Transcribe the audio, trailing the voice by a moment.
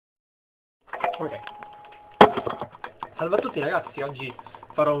Ok. Salve a tutti ragazzi, oggi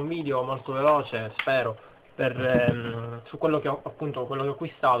farò un video molto veloce, spero, su quello che ho, appunto, quello che ho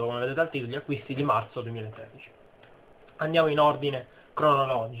acquistato, come vedete al titolo, gli acquisti di marzo 2013. Andiamo in ordine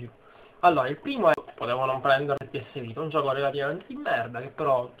cronologico. Allora, il primo è, potevo non prendere il PS Vita, un gioco relativamente di merda, che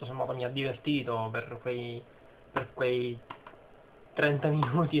però tutto sommato mi ha divertito per quei 30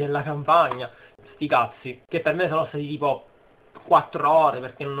 minuti della campagna, sti cazzi, che per me sono stati tipo 4 ore,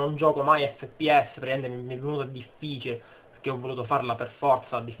 perché non gioco mai FPS, praticamente mi è venuto difficile, perché ho voluto farla per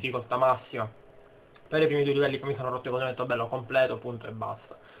forza a difficoltà massima. Per i primi due livelli poi mi sono rotto i coglioni e ho detto bello, completo, punto e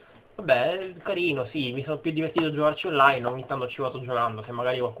basta. Vabbè, carino, sì, mi sono più divertito a giocarci online, ogni tanto ci vado giocando, se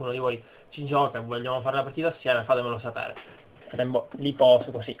magari qualcuno di voi ci gioca e vogliamo fare la partita assieme, fatemelo sapere. Li poso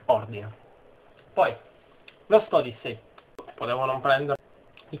così, ordine. Poi, Lost Odyssey, potevo non prendere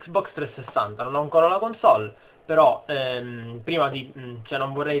Xbox 360, non ho ancora la console, però prima di, cioè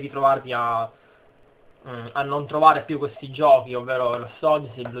non vorrei ritrovarvi a non trovare più questi giochi, ovvero Lost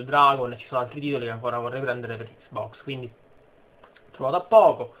Odyssey, Blue Dragon, e ci sono altri titoli che ancora vorrei prendere per Xbox, quindi l'ho trovato a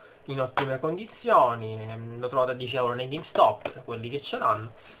poco, in ottime condizioni, l'ho trovato a 10 euro nei GameStop, per quelli che ce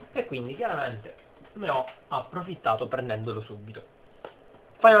l'hanno, e quindi chiaramente ne ho approfittato prendendolo subito.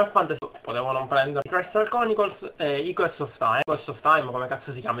 Final Fantasy, potevo non prendere Crystal Chronicles e Echoes of Time, come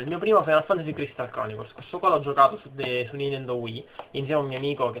cazzo si chiama? Il mio primo Final Fantasy Crystal Chronicles. Questo qua l'ho giocato su Nintendo Wii, insieme a un mio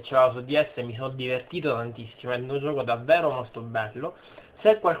amico che c'era su DS e mi sono divertito tantissimo, è un gioco davvero molto bello.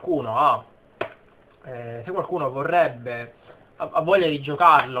 Se qualcuno vorrebbe, ha voglia di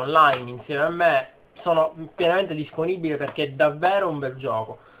giocarlo online insieme a me, sono pienamente disponibile perché è davvero un bel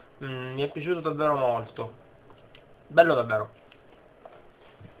gioco. Mi è piaciuto davvero molto. Bello davvero.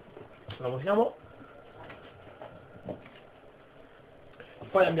 Lo usiamo.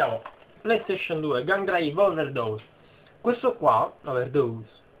 Poi abbiamo PlayStation 2 Gangrave Overdose. Questo qua, Overdose,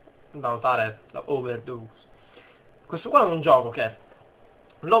 da notare la Overdose. Questo qua è un gioco che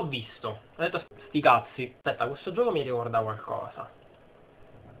l'ho visto, ho detto sti cazzi, aspetta, questo gioco mi ricorda qualcosa.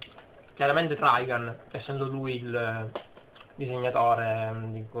 Chiaramente Trigun, essendo lui il disegnatore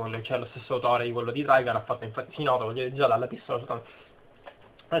di quello, cioè lo stesso autore di quello di Trigun, ha fatto, infatti si nota, voglio già dalla pistola soltanto.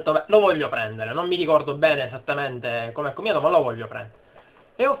 Ho detto beh, lo voglio prendere, non mi ricordo bene esattamente come è combinato, ma lo voglio prendere.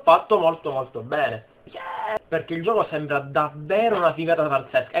 E ho fatto molto bene, perché il gioco sembra davvero una figata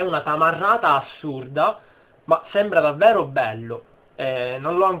pazzesca, è una tamarrata assurda, ma sembra davvero bello.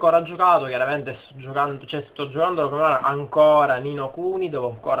 Non l'ho ancora giocato, chiaramente sto giocando come ora ancora Nino Kuni,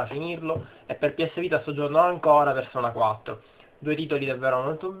 devo ancora finirlo, e per PS Vita sto giocando ancora Persona 4. Due titoli davvero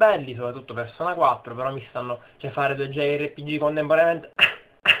molto belli, soprattutto Persona 4, però mi stanno, cioè fare due JRPG contemporaneamente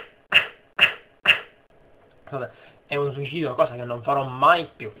è un suicidio, cosa che non farò mai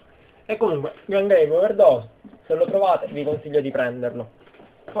più. E comunque, Gangrave Overdose, se lo trovate vi consiglio di prenderlo.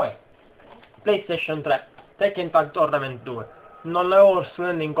 Poi, PlayStation 3, Tekken Tag Tournament 2. Non l'avevo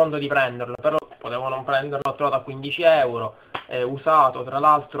assolutamente in conto di prenderlo, però potevo non prenderlo, l'ho trovato a 15 euro, usato tra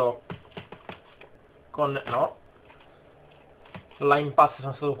l'altro con... no, l'Line Pass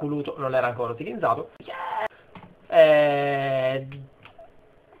sono stato culuto, non era ancora utilizzato.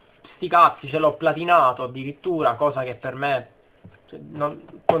 Sti cazzi, ce l'ho platinato addirittura, cosa che per me,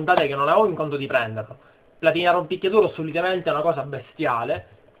 contate che non avevo in conto di prenderlo. Platinare un picchiaduro solitamente è una cosa bestiale,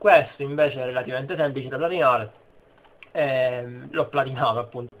 questo invece è relativamente semplice da platinare, l'ho platinato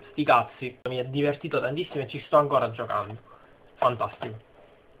appunto. Sti cazzi, mi è divertito tantissimo e ci sto ancora giocando, fantastico.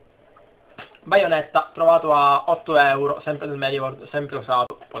 Bayonetta, trovato a 8 euro, sempre del Medieval, sempre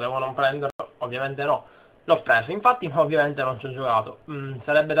usato, potevo non prenderlo, ovviamente no. L'ho preso, infatti, ma ovviamente non ci ho giocato.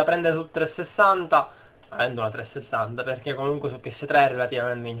 Sarebbe da prendere su 360, avendo una 360, perché comunque su PS3 è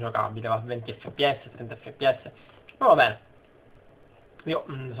relativamente ingiocabile, va a 20 fps, 30 fps. Ma va bene. Io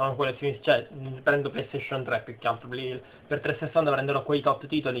sono collezionista, cioè prendo PlayStation 3 più che altro, per 360 prenderò quei top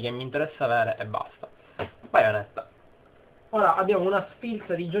titoli che mi interessa avere e basta. Bayonetta. Ora abbiamo una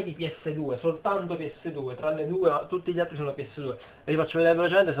sfilza di giochi PS2, soltanto PS2, tranne due, tutti gli altri sono PS2. Vi faccio vedere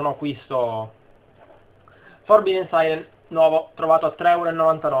velocemente, se no qui sto... Forbidden Silent, nuovo, trovato a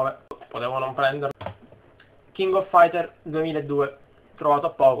 3,99 €, potevo non prenderlo. King of Fighter 2002, trovato a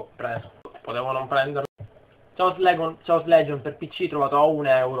poco, preso, potevo non prenderlo. Chaos Legion per PC, trovato a 1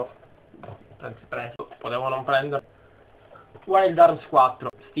 euro, preso, potevo non prenderlo. Wild Arms 4,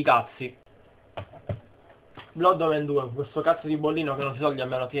 sti cazzi. Blood Omen 2, questo cazzo di bollino che non si toglie a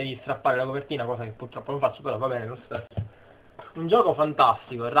meno che di strappare la copertina, cosa che purtroppo non faccio, però va bene lo stesso. Un gioco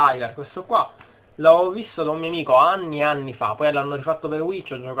fantastico, Rygar, questo qua. L'avevo visto da un mio amico anni e anni fa, poi l'hanno rifatto per Wii,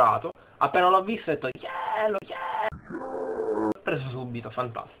 ci ho giocato. Appena l'ho visto ho detto, l'ho preso subito,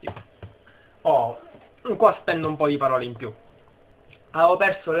 fantastico. Oh, qua spendo un po' di parole in più. Avevo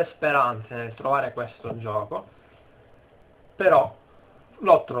perso le speranze nel trovare questo gioco, però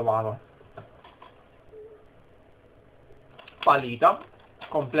l'ho trovato. Palita,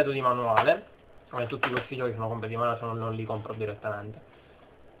 completo di manuale, come tutti questi giochi sono completi di manuale, se non li compro direttamente.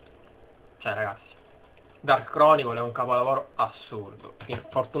 Cioè ragazzi, Dark Chronicle è un capolavoro assurdo,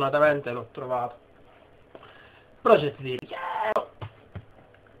 fortunatamente l'ho trovato. Project Zero,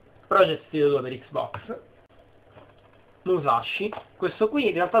 Project Zero 2 per Xbox, Musashi, questo qui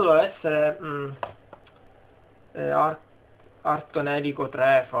in realtà doveva essere Artonelico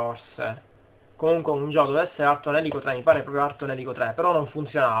 3 forse, comunque un gioco doveva essere Artonelico 3, mi pare proprio Artonelico 3, però non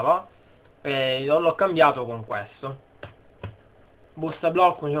funzionava e non l'ho cambiato con questo. Busta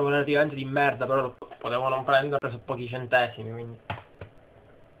blocco, un gioco relativamente di merda, però lo potevo non prendere, ho preso pochi centesimi, quindi.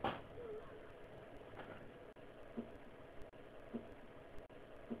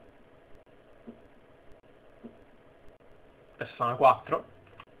 Persona 4.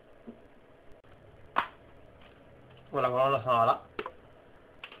 Con la colonna sonora.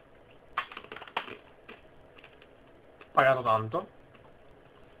 Pagato tanto.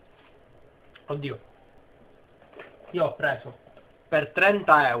 Oddio. Io ho preso per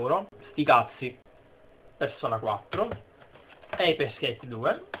 30 euro, sti cazzi, Persona 4, Ape Escape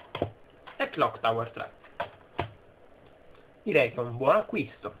 2 e Clock Tower 3. Direi che è un buon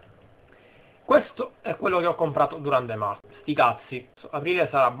acquisto. Questo è quello che ho comprato durante marzo. Sti cazzi, aprile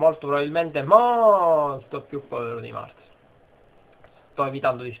sarà molto probabilmente molto più povero di marzo. Sto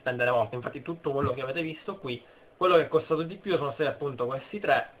evitando di spendere molto, infatti tutto quello che avete visto qui, quello che è costato di più sono stati appunto questi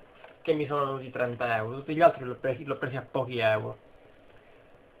tre, che mi sono venuti 30 euro, tutti gli altri l'ho presi a pochi euro.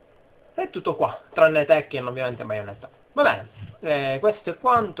 E tutto qua, tranne Tekken e ovviamente Bayonetta. Va bene, questo è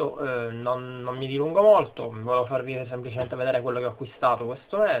quanto, non mi dilungo molto, volevo farvi semplicemente vedere quello che ho acquistato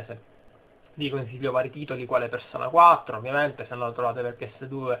questo mese. Vi consiglio vari titoli, quale Persona 4, ovviamente, se non lo trovate per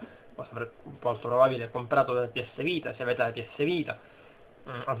PS2, molto probabile comprato per PS Vita, se avete la PS Vita,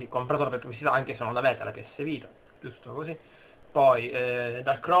 anzi comprato per PS Vita anche se non avete la PS Vita, giusto così. Poi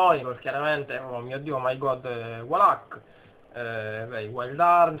Dark Chronicle, chiaramente, oh mio dio, my god, Walak, Wild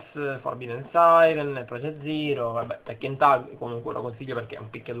Arms, Forbidden Siren, Project Zero, vabbè, Tekken Tag comunque lo consiglio perché è un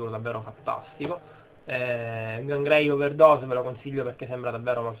picchiaduro davvero fantastico. Gangrey Overdose ve lo consiglio perché sembra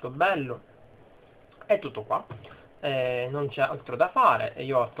davvero molto bello. È tutto qua, non c'è altro da fare e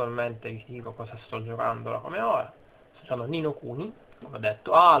io attualmente vi dico cosa sto giocando come ora. Sto giocando Nino Kuni, come ho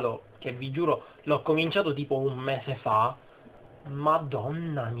detto, Halo, che vi giuro l'ho cominciato tipo un mese fa.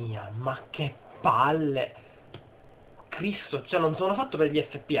 Madonna mia, ma che palle! Cristo, cioè non sono fatto per gli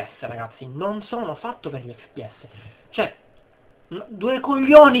FPS ragazzi, non sono fatto per gli FPS. Cioè, due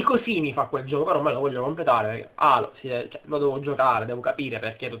coglioni così mi fa quel gioco, però me lo voglio completare perché Halo, cioè, lo devo giocare, devo capire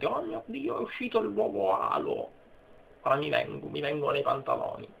perché tutti, oh mio dio, è uscito il nuovo Halo. Ora mi vengono i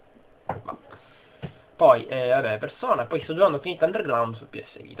pantaloni. Ma. Poi, vabbè, Persona, poi sto giocando Finite Underground su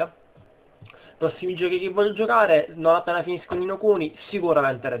PS Vita. Prossimi giochi che voglio giocare, non appena finisco Nino Kuni,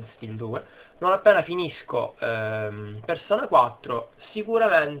 sicuramente Red Steel 2. Non appena finisco Persona 4,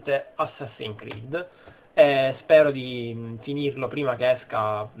 sicuramente Assassin's Creed. Spero di finirlo prima che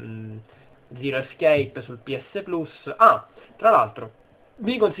esca Zero Escape sul PS Plus. Ah, tra l'altro,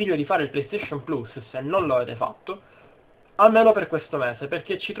 vi consiglio di fare il PlayStation Plus se non lo avete fatto, almeno per questo mese,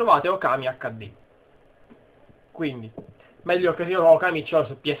 perché ci trovate Okami HD. Quindi, meglio che io Okami ce l'ho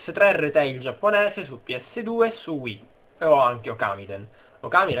su PS3, retail giapponese, su PS2 e su Wii. E ho anche Okamiten.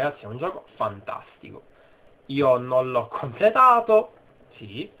 Okami ragazzi è un gioco fantastico. Io non l'ho completato,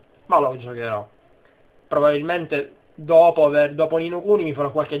 sì, ma lo giocherò. Probabilmente dopo Nino Kuni mi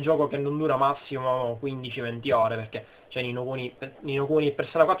farò qualche gioco che non dura massimo 15-20 ore, perché cioè Nino Kuni e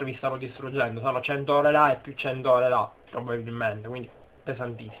Persona 4 mi stanno distruggendo, sono 100 ore là e più 100 ore là, probabilmente, quindi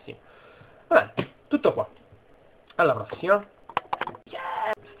pesantissimo. Vabbè, tutto qua. Alla prossima.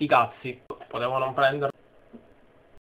 Sti cazzi, potevo non prendere.